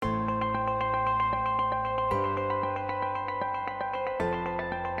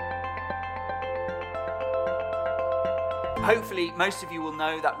Hopefully, most of you will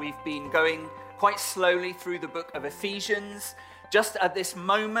know that we've been going quite slowly through the book of Ephesians, just at this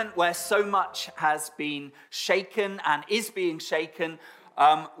moment where so much has been shaken and is being shaken.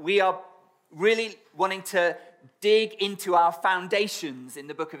 We are really wanting to dig into our foundations in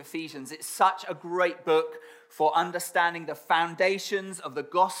the book of Ephesians. It's such a great book for understanding the foundations of the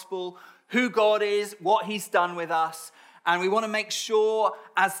gospel, who God is, what he's done with us. And we want to make sure,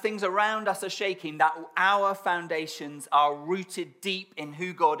 as things around us are shaking, that our foundations are rooted deep in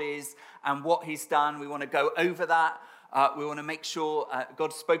who God is and what he's done. We want to go over that. We want to make sure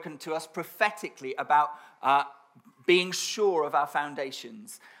God's spoken to us prophetically about being sure of our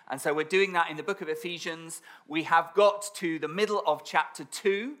foundations. And so we're doing that in the book of Ephesians. We have got to the middle of chapter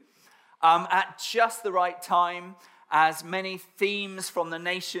 2 at just the right time, as many themes from the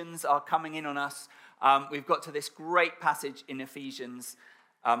nations are coming in on us. We've got to this great passage in Ephesians.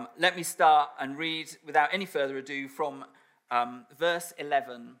 Let me start and read without any further ado from verse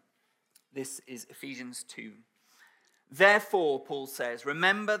 11. This is Ephesians 2. Therefore, Paul says,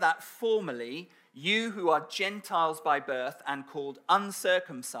 remember that formerly you who are Gentiles by birth and called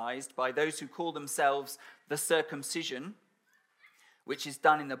uncircumcised by those who call themselves the circumcision, which is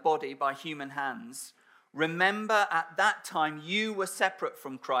done in the body by human hands, remember at that time you were separate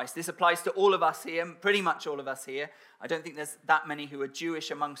from Christ. This applies to all of us here, pretty much all of us here. I don't think there's that many who are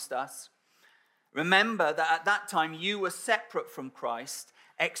Jewish amongst us. Remember that at that time you were separate from Christ,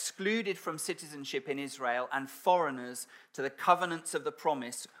 excluded from citizenship in Israel and foreigners to the covenants of the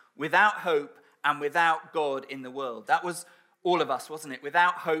promise, without hope and without God in the world. That was all of us, wasn't it?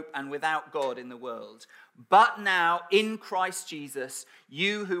 Without hope and without God in the world. But now in Christ Jesus,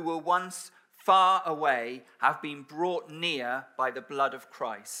 you who were once far away have been brought near by the blood of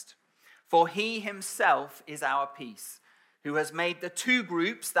Christ. For he himself is our peace, who has made the two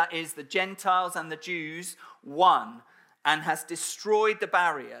groups, that is, the Gentiles and the Jews, one, and has destroyed the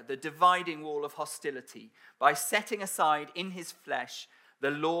barrier, the dividing wall of hostility, by setting aside in his flesh the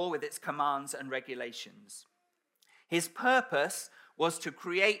law with its commands and regulations. His purpose was to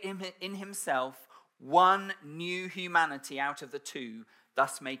create in himself one new humanity out of the two,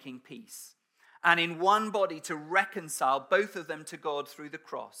 thus making peace. And in one body to reconcile both of them to God through the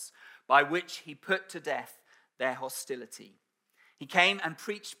cross, by which he put to death their hostility. He came and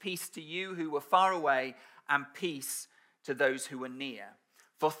preached peace to you who were far away and peace to those who were near.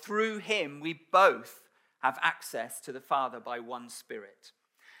 For through him we both have access to the Father by one Spirit.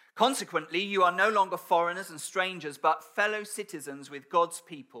 Consequently, you are no longer foreigners and strangers, but fellow citizens with God's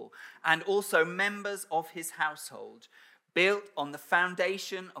people and also members of his household, built on the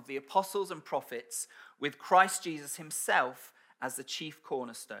foundation of the apostles and prophets, with Christ Jesus himself as the chief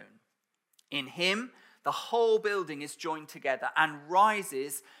cornerstone. In him, the whole building is joined together and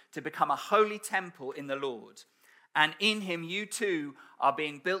rises to become a holy temple in the Lord. And in him, you too are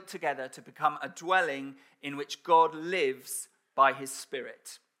being built together to become a dwelling in which God lives by his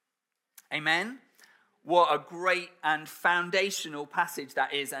Spirit. Amen? What a great and foundational passage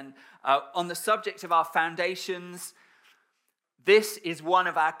that is. And on the subject of our foundations, this is one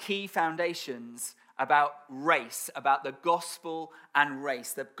of our key foundations about race, about the gospel and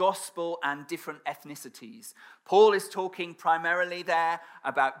race, the gospel and different ethnicities. Paul is talking primarily there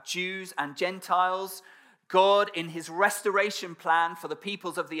about Jews and Gentiles. God, in his restoration plan for the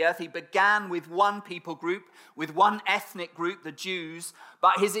peoples of the earth, he began with one people group, with one ethnic group, the Jews,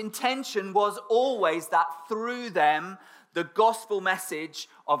 but his intention was always that through them, the gospel message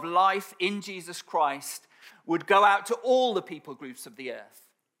of life in Jesus Christ would go out to all the people groups of the earth.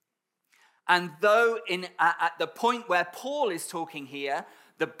 And though at the point where Paul is talking here,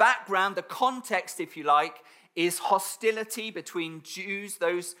 the background, the context, if you like, is hostility between Jews,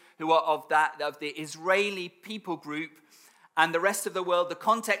 those who are of the Israeli people group, and the rest of the world. The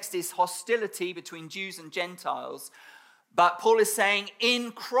context is hostility between Jews and Gentiles. But Paul is saying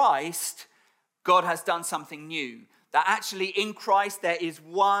in Christ, God has done something new. That actually in Christ there is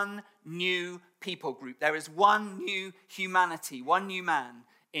one new people group. There is one new humanity, one new man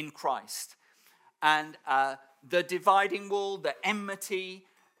in Christ. And the dividing wall, the enmity,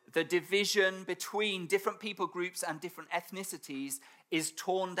 the division between different people groups and different ethnicities is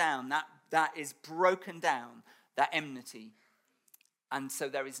torn down. That is broken down, that enmity. And so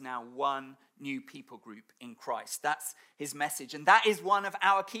there is now one new people group in Christ. That's his message. And that is one of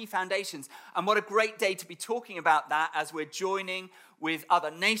our key foundations. And what a great day to be talking about that as we're joining with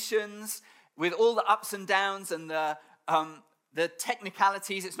other nations, with all the ups and downs and the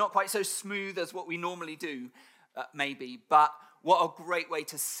technicalities. It's not quite so smooth as what we normally do, maybe. But what a great way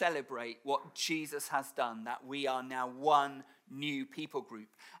to celebrate what Jesus has done, that we are now one new people group.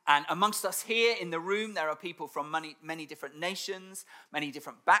 And amongst us here in the room, there are people from many different nations, many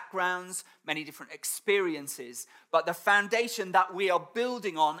different backgrounds, many different experiences. But the foundation that we are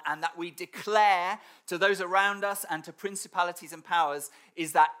building on and that we declare to those around us and to principalities and powers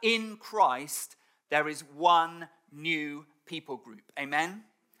is that in Christ there is one new people group. Amen?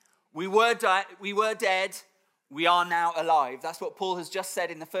 We were dead, we are now alive. That's what Paul has just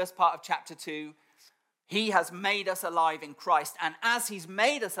said in the first part of chapter 2. He has made us alive in Christ. And as he's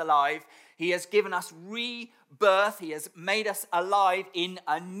made us alive, he has given us rebirth. He has made us alive in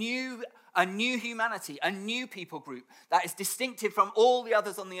a new humanity, a new people group that is distinctive from all the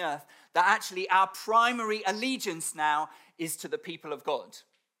others on the earth. That actually our primary allegiance now is to the people of God.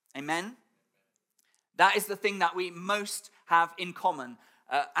 Amen? That is the thing that we most have in common.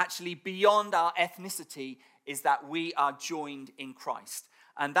 Actually, beyond our ethnicity, is that we are joined in Christ.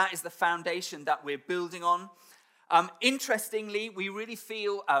 And that is the foundation that we're building on. Interestingly, we really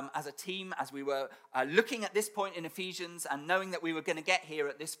feel as a team, as we were looking at this point in Ephesians and knowing that we were going to get here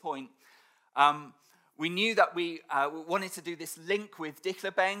at this point, we knew that we wanted to do this link with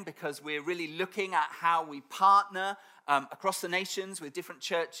Dichlebeng because we're really looking at how we partner across the nations with different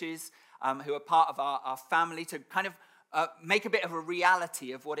churches who are part of our family to kind of make a bit of a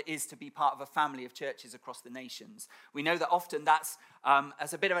reality of what it is to be part of a family of churches across the nations. We know that often that's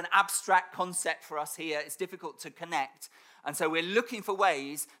as a bit of an abstract concept for us here. It's difficult to connect. And so we're looking for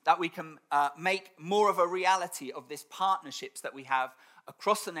ways that we can make more of a reality of this partnerships that we have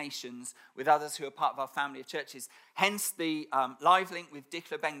across the nations with others who are part of our family of churches. Hence the live link with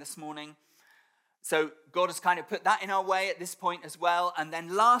Dichlebeng this morning. So God has kind of put that in our way at this point as well. And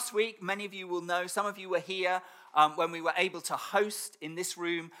then last week, many of you will know, some of you were here when we were able to host in this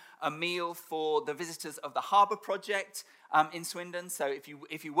room a meal for the visitors of the Harbour Project in Swindon. So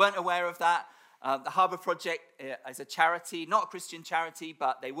if you weren't aware of that, the Harbour Project is a charity, not a Christian charity,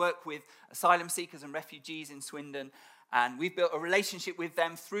 but they work with asylum seekers and refugees in Swindon. And we've built a relationship with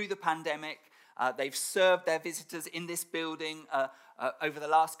them through the pandemic. They've served their visitors in this building over the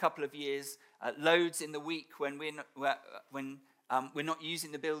last couple of years, loads in the week when we're not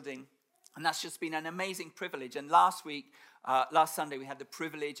using the building. And that's just been an amazing privilege. And last Sunday, we had the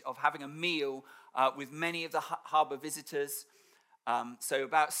privilege of having a meal with many of the harbour visitors. So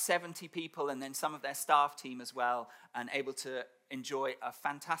about 70 people and then some of their staff team as well, and able to enjoy a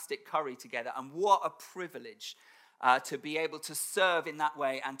fantastic curry together. And what a privilege to be able to serve in that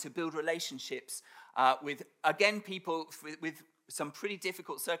way and to build relationships with, again, people with some pretty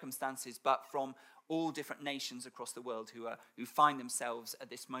difficult circumstances, but from all different nations across the world who find themselves at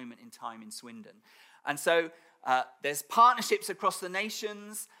this moment in time in Swindon. And so there's partnerships across the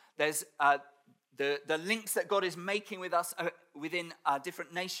nations. There's the links that God is making with us within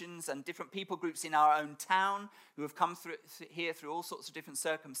different nations and different people groups in our own town who have come through here through all sorts of different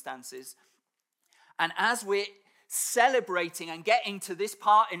circumstances. And as we're celebrating and getting to this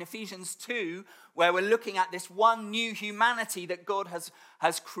part in Ephesians 2, where we're looking at this one new humanity that God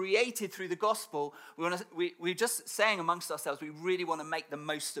has created through the gospel, we're just saying amongst ourselves, we really want to make the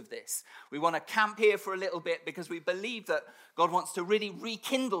most of this. We want to camp here for a little bit because we believe that God wants to really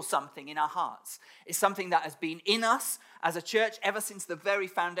rekindle something in our hearts. It's something that has been in us as a church ever since the very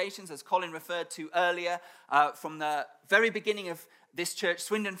foundations, as Colin referred to earlier, from the very beginning of this church,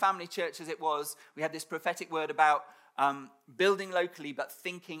 Swindon Family Church as it was. We had this prophetic word about building locally but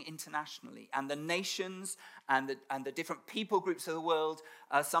thinking internationally. And the nations and the different people groups of the world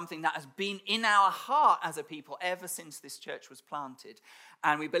are something that has been in our heart as a people ever since this church was planted.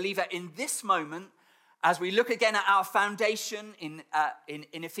 And we believe that in this moment, as we look again at our foundation in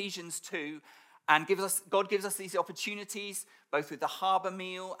Ephesians 2, and God gives us these opportunities, both with the harbour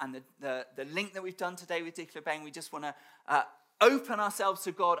meal and the link that we've done today with Dichlebeng. We just want to open ourselves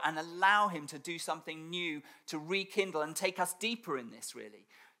to God and allow him to do something new, to rekindle and take us deeper in this, really.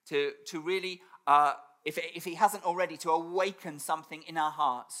 To really, if he hasn't already, to awaken something in our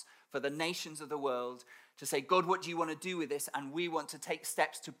hearts for the nations of the world, to say, God, what do you want to do with this? And we want to take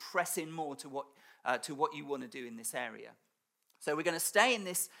steps to press in more to what you want to do in this area. So we're going to stay in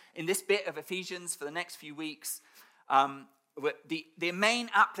this bit of Ephesians for the next few weeks. The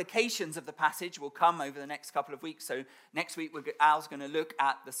main applications of the passage will come over the next couple of weeks. So next week, Al's going to look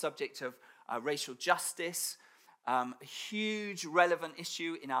at the subject of racial justice, a huge relevant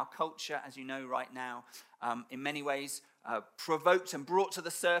issue in our culture, as you know right now, in many ways provoked and brought to the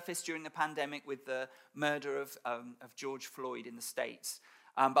surface during the pandemic with the murder of George Floyd in the States,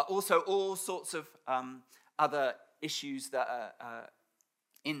 but also all sorts of other issues that are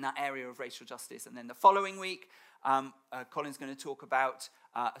in that area of racial justice. And then the following week, Colin's going to talk about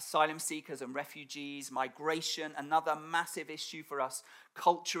asylum seekers and refugees, migration, another massive issue for us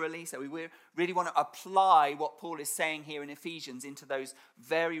culturally. So we really want to apply what Paul is saying here in Ephesians into those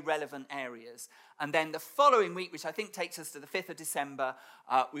very relevant areas. And then the following week, which I think takes us to the 5th of December,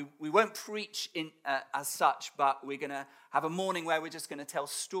 we won't preach as such, but we're going to have a morning where we're just going to tell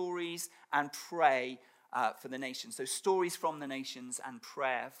stories and pray for the nations. So stories from the nations and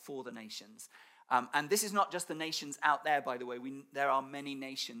prayer for the nations. And this is not just the nations out there, by the way. There are many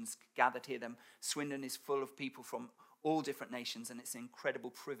nations gathered here. Swindon is full of people from all different nations, and it's an incredible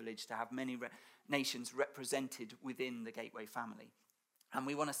privilege to have many nations represented within the Gateway family. And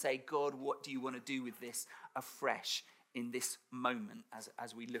we want to say, God, what do you want to do with this afresh in this moment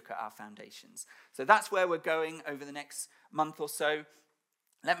as we look at our foundations? So that's where we're going over the next month or so.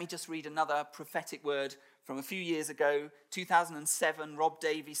 Let me just read another prophetic word from a few years ago, 2007, Rob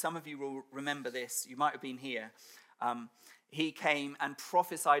Davey. Some of you will remember this. You might have been here. He came and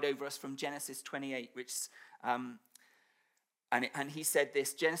prophesied over us from Genesis 28, which, and he said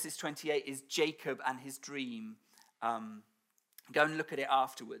this, Genesis 28 is Jacob and his dream. Go and look at it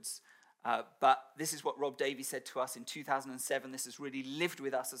afterwards. But this is what Rob Davey said to us in 2007. This has really lived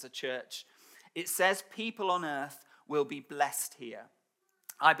with us as a church. It says, people on earth will be blessed here.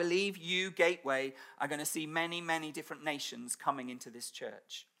 I believe you, Gateway, are going to see many, many different nations coming into this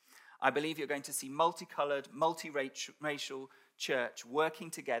church. I believe you're going to see multicolored, multiracial church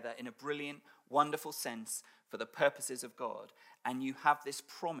working together in a brilliant, wonderful sense for the purposes of God. And you have this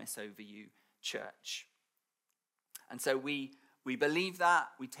promise over you, church. And so we believe that,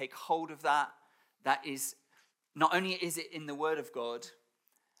 we take hold of that. That is, not only is it in the Word of God,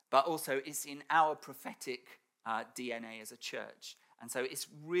 but also it's in our prophetic DNA as a church. And so it's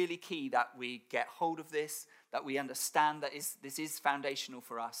really key that we get hold of this, that we understand that this is foundational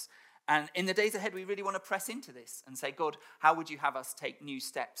for us. And in the days ahead, we really want to press into this and say, God, how would you have us take new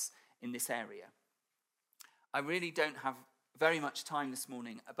steps in this area? I really don't have very much time this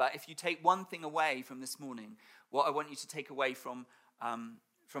morning, but if you take one thing away from this morning, what I want you to take away from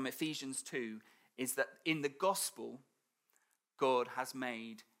Ephesians 2 is that in the gospel, God has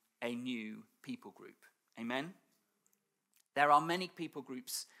made a new people group. Amen? There are many people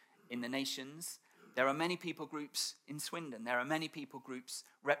groups in the nations. There are many people groups in Swindon. There are many people groups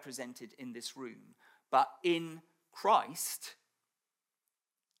represented in this room. But in Christ,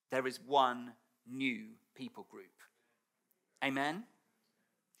 there is one new people group. Amen?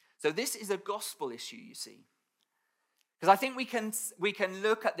 So this is a gospel issue, you see. Because I think we can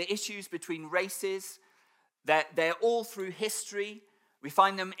look at the issues between races. They're all through history. We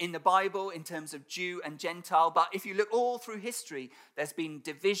find them in the Bible in terms of Jew and Gentile. But if you look all through history, there's been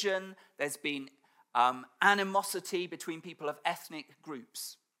division, there's been animosity between people of ethnic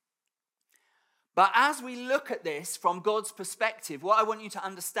groups. But as we look at this from God's perspective, what I want you to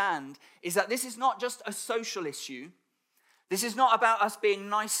understand is that this is not just a social issue. This is not about us being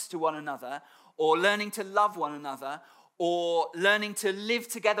nice to one another or learning to love one another or learning to live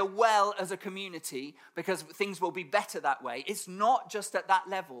together well as a community because things will be better that way. It's not just at that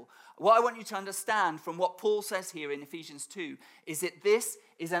level. What I want you to understand from what Paul says here in Ephesians 2 is that this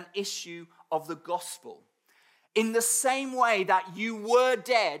is an issue of the gospel. In the same way that you were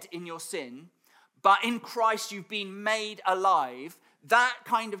dead in your sin, but in Christ you've been made alive, that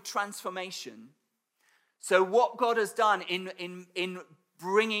kind of transformation. So what God has done in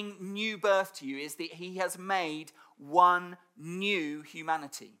bringing new birth to you is that he has made one new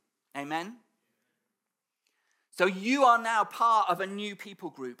humanity. Amen? So you are now part of a new people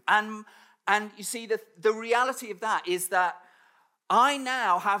group. And you see, the reality of that is that I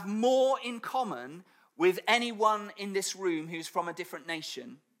now have more in common with anyone in this room who's from a different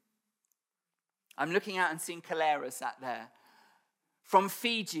nation. I'm looking out and seeing Kalera sat there. From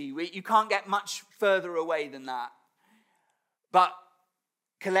Fiji, you can't get much further away than that. But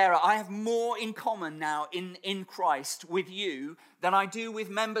Kalera, I have more in common now in Christ with you than I do with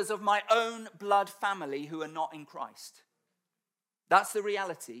members of my own blood family who are not in Christ. That's the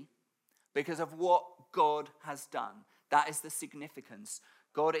reality because of what God has done. That is the significance.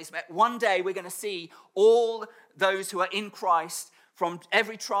 God is one day we're going to see all those who are in Christ from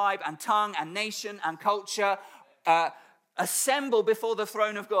every tribe and tongue and nation and culture assemble before the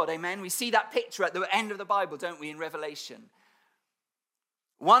throne of God. Amen. We see that picture at the end of the Bible, don't we, in Revelation?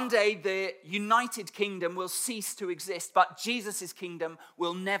 One day the united kingdom will cease to exist, but Jesus' kingdom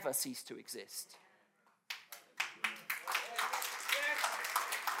will never cease to exist.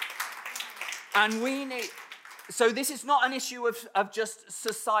 And we need, so this is not an issue of just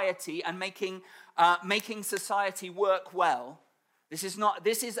society and making society work well. This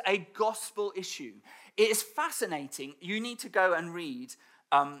is a gospel issue. it is fascinating. You need to go and read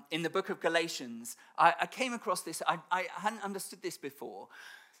in the book of Galatians. I came across this. I hadn't understood this before.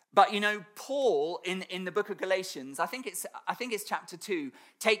 But, Paul in the book of Galatians, I think it's chapter 2,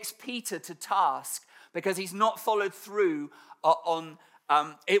 takes Peter to task because he's not followed through on...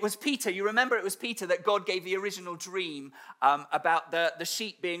 it was Peter, you remember it was Peter that God gave the original dream about the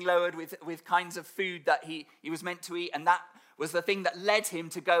sheep being lowered with kinds of food that he was meant to eat, and that was the thing that led him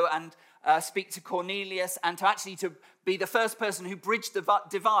to go and speak to Cornelius and to be the first person who bridged the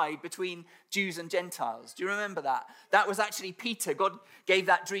divide between Jews and Gentiles. Do you remember that? That was actually Peter. God gave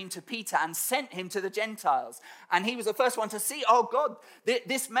that dream to Peter and sent him to the Gentiles. And he was the first one to see, oh God,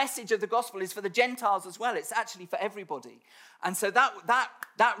 this message of the gospel is for the Gentiles as well. It's actually for everybody. And so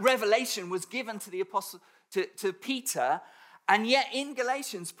that revelation was given to the apostle, to Peter. And yet in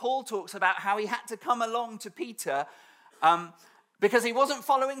Galatians, Paul talks about how he had to come along to Peter because he wasn't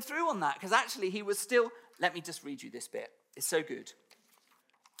following through on that. Because actually he was still... Let me just read you this bit. It's so good.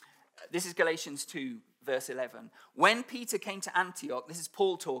 This is Galatians 2, verse 11. When Peter came to Antioch, this is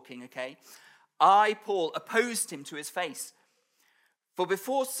Paul talking, okay? I, Paul, opposed him to his face. For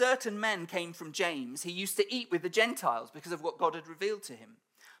before certain men came from James, he used to eat with the Gentiles because of what God had revealed to him.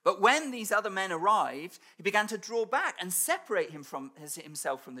 But when these other men arrived, he began to draw back and separate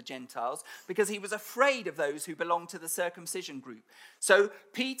himself from the Gentiles because he was afraid of those who belonged to the circumcision group. So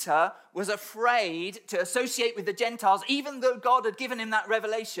Peter was afraid to associate with the Gentiles, even though God had given him that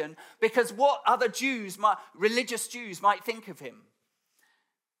revelation, because what other religious Jews might think of him.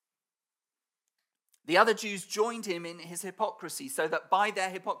 The other Jews joined him in his hypocrisy, so that by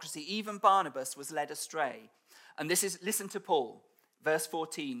their hypocrisy, even Barnabas was led astray. And listen to Paul. Verse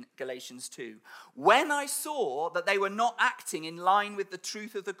 14, Galatians 2. When I saw that they were not acting in line with the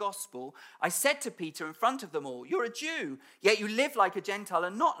truth of the gospel, I said to Peter in front of them all, you're a Jew, yet you live like a Gentile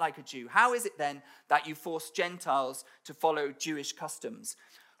and not like a Jew. How is it then that you force Gentiles to follow Jewish customs?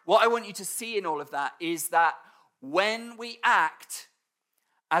 What I want you to see in all of that is that when we act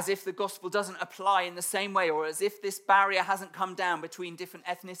as if the gospel doesn't apply in the same way, or as if this barrier hasn't come down between different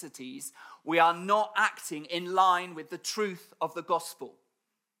ethnicities, we are not acting in line with the truth of the gospel.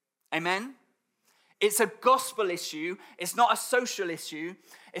 Amen? It's a gospel issue. It's not a social issue.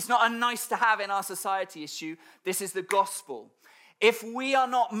 It's not a nice to have in our society issue. This is the gospel. If we are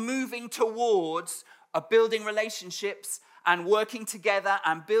not moving towards building relationships and working together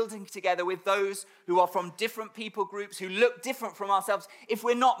and building together with those who are from different people groups, who look different from ourselves, if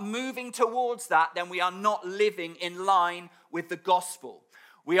we're not moving towards that, then we are not living in line with the gospel.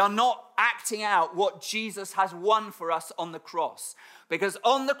 We are not acting out what Jesus has won for us on the cross. Because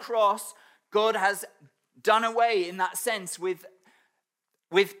on the cross, God has done away in that sense with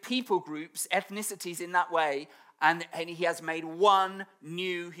people groups, ethnicities in that way, and he has made one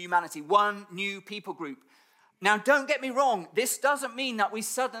new humanity, one new people group. Now, don't get me wrong. This doesn't mean that we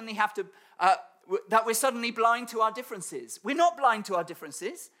suddenly have to, that we're suddenly blind to our differences. We're not blind to our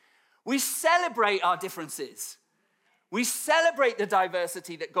differences. We celebrate our differences. We celebrate the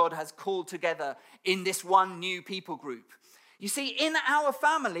diversity that God has called together in this one new people group. You see, in our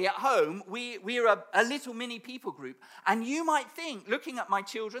family at home, we're a little mini people group. And you might think, looking at my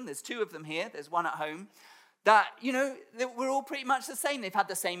children, there's 2 of them here, there's 1 at home, that, that we're all pretty much the same. They've had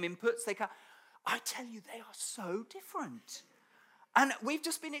the same inputs. I tell you, they are so different. And we've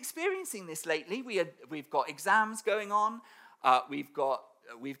just been experiencing this lately. We've got exams going on. We've got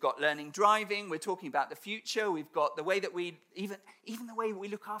learning driving. We're talking about the future. We've got the way that even the way we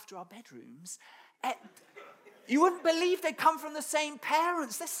look after our bedrooms. You wouldn't believe they come from the same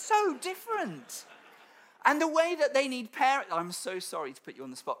parents. They're so different. And the way that they need parents. I'm so sorry to put you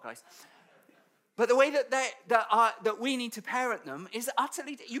on the spot, guys. But the way that we need to parent them is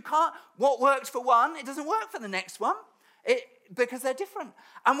utterly... You can't... What works for one, it doesn't work for the next one. Because they're different.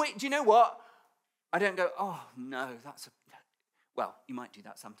 And do you know what? I don't go, oh, no, well, you might do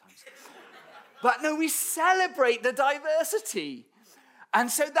that sometimes. But no, we celebrate the diversity.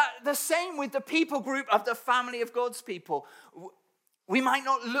 And so that the same with the people group of the family of God's people. We might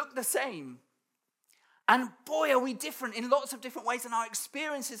not look the same. And boy, are we different in lots of different ways, and our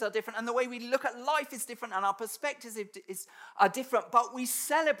experiences are different, and the way we look at life is different, and our perspectives are different, but we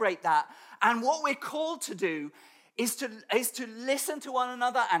celebrate that. And what we're called to do is to listen to one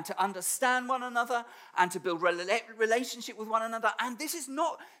another and to understand one another and to build relationship with one another. And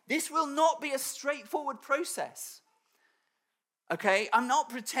this will not be a straightforward process. Okay? I'm not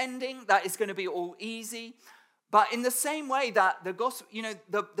pretending that it's going to be all easy, but in the same way that the gospel,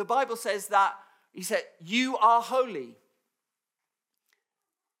 the Bible says that, he said, you are holy.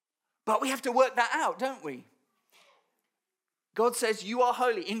 But we have to work that out, don't we? God says you are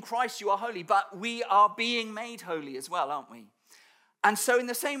holy. In Christ you are holy, but we are being made holy as well, aren't we? And so in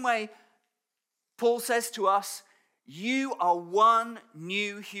the same way, Paul says to us, you are one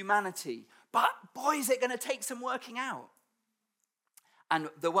new humanity. But boy, is it going to take some working out. And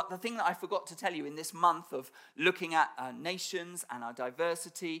the thing that I forgot to tell you in this month of looking at our nations and our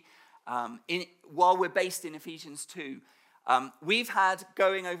diversity, while we're based in Ephesians 2, we've had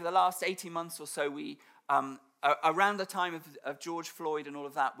going over the last 18 months or so, around the time of George Floyd and all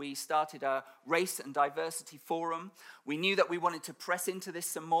of that, we started a race and diversity forum. We knew that we wanted to press into this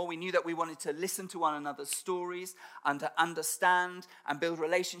some more. We knew that we wanted to listen to one another's stories and to understand and build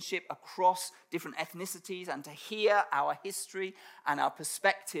relationship across different ethnicities and to hear our history and our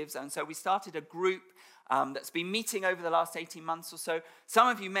perspectives. And so we started a group that's been meeting over the last 18 months or so. Some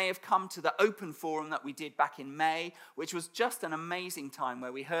of you may have come to the open forum that we did back in May, which was just an amazing time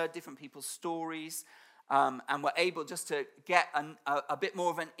where we heard different people's stories, and we're able just to get a bit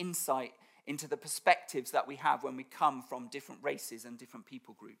more of an insight into the perspectives that we have when we come from different races and different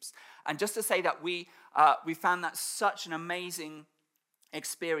people groups. And just to say that we found that such an amazing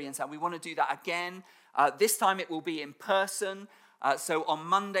experience, and we want to do that again. This time it will be in person. So on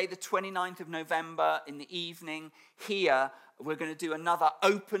Monday, the 29th of November in the evening here, we're going to do another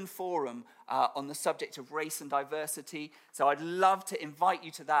open forum on the subject of race and diversity. So I'd love to invite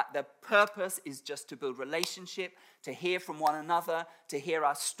you to that. The purpose is just to build relationship, to hear from one another, to hear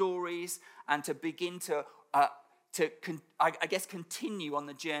our stories, and to begin to continue on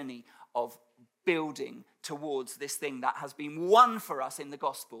the journey of building towards this thing that has been won for us in the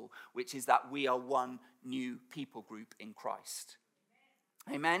gospel, which is that we are one new people group in Christ.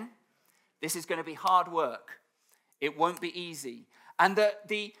 Amen? This is going to be hard work. It won't be easy. And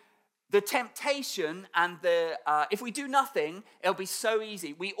the temptation and if we do nothing, it'll be so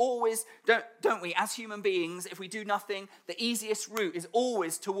easy. We always, don't we, as human beings, if we do nothing, the easiest route is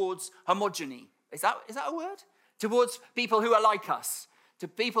always towards homogeny. Is that a word? Towards people who are like us, to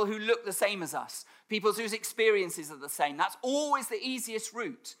people who look the same as us, people whose experiences are the same. That's always the easiest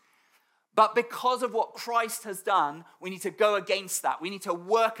route. But because of what Christ has done, we need to go against that. We need to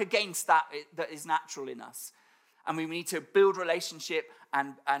work against that is natural in us. And we need to build relationship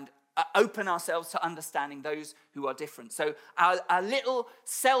and open ourselves to understanding those who are different. So our little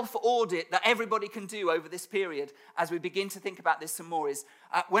self-audit that everybody can do over this period as we begin to think about this some more is,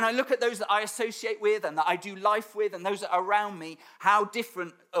 when I look at those that I associate with and that I do life with and those that are around me, how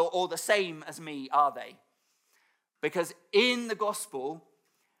different or the same as me are they? Because in the gospel,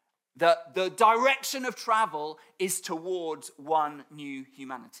 the direction of travel is towards one new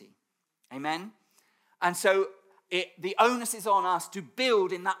humanity. Amen? And so the onus is on us to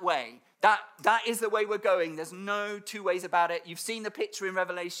build in that way. That is the way we're going. There's no two ways about it. You've seen the picture in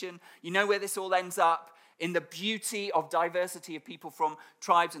Revelation. You know where this all ends up, in the beauty of diversity of people from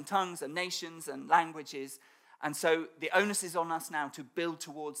tribes and tongues and nations and languages. And so the onus is on us now to build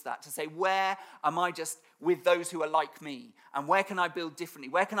towards that, to say, where am I just with those who are like me? And where can I build differently?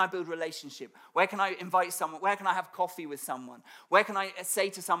 Where can I build relationship? Where can I invite someone? Where can I have coffee with someone? Where can I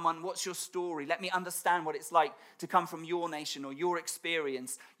say to someone, what's your story? Let me understand what it's like to come from your nation or your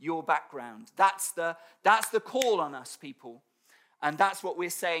experience, your background. That's the call on us, people. And that's what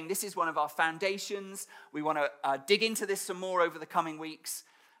we're saying. This is one of our foundations. We want to dig into this some more over the coming weeks.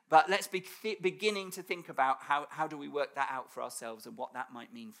 But let's be beginning to think about how do we work that out for ourselves and what that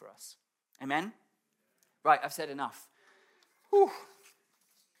might mean for us. Amen? Right, I've said enough. Whew.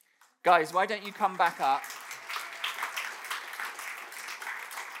 Guys, why don't you come back up?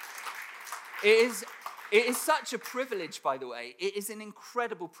 It is such a privilege, by the way. It is an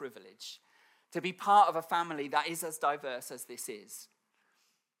incredible privilege to be part of a family that is as diverse as this is.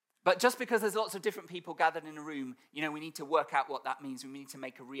 But just because there's lots of different people gathered in a room, we need to work out what that means. We need to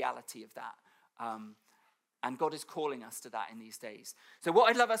make a reality of that. And God is calling us to that in these days. So what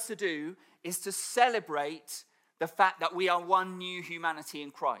I'd love us to do is to celebrate the fact that we are one new humanity in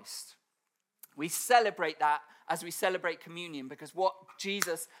Christ. We celebrate that as we celebrate communion, because what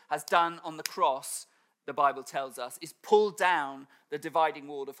Jesus has done on the cross, the Bible tells us, is pull down the dividing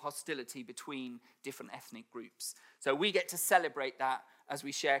wall of hostility between different ethnic groups. So we get to celebrate that as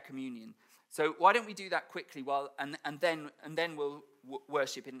we share communion. So why don't we do that quickly and then we'll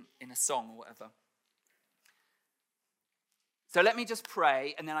worship in a song or whatever. So let me just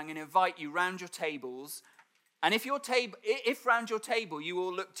pray, and then I'm going to invite you round your tables. And if round your table you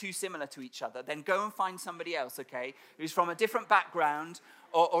all look too similar to each other, then go and find somebody else, okay, who's from a different background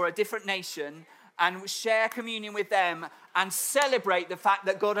or a different nation, and share communion with them and celebrate the fact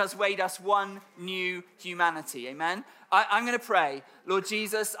that God has made us one new humanity. Amen? I'm going to pray. Lord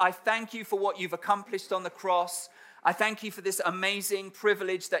Jesus, I thank you for what you've accomplished on the cross. I thank you for this amazing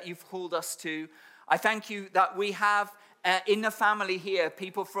privilege that you've called us to. I thank you that we have in the family here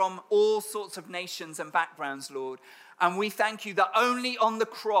people from all sorts of nations and backgrounds, Lord. And we thank you that only on the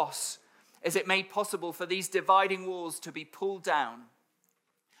cross is it made possible for these dividing walls to be pulled down.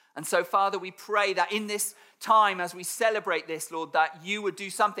 And so, Father, we pray that in this time as we celebrate this, Lord, that you would do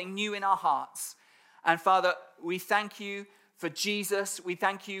something new in our hearts. And Father, we thank you for Jesus. We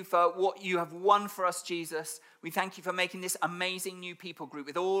thank you for what you have won for us, Jesus. We thank you for making this amazing new people group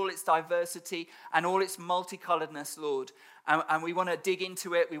with all its diversity and all its multicoloredness, Lord. And we want to dig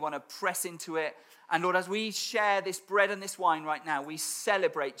into it. We want to press into it. And Lord, as we share this bread and this wine right now, we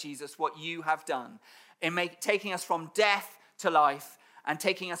celebrate, Jesus, what you have done in taking us from death to life and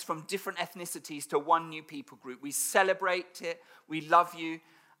taking us from different ethnicities to one new people group. We celebrate it. We love you.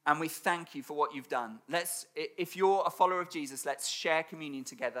 And we thank you for what you've done. If you're a follower of Jesus, let's share communion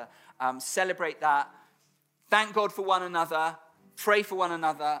together. Celebrate that. Thank God for one another. Pray for one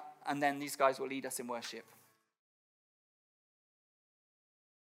another. And then these guys will lead us in worship.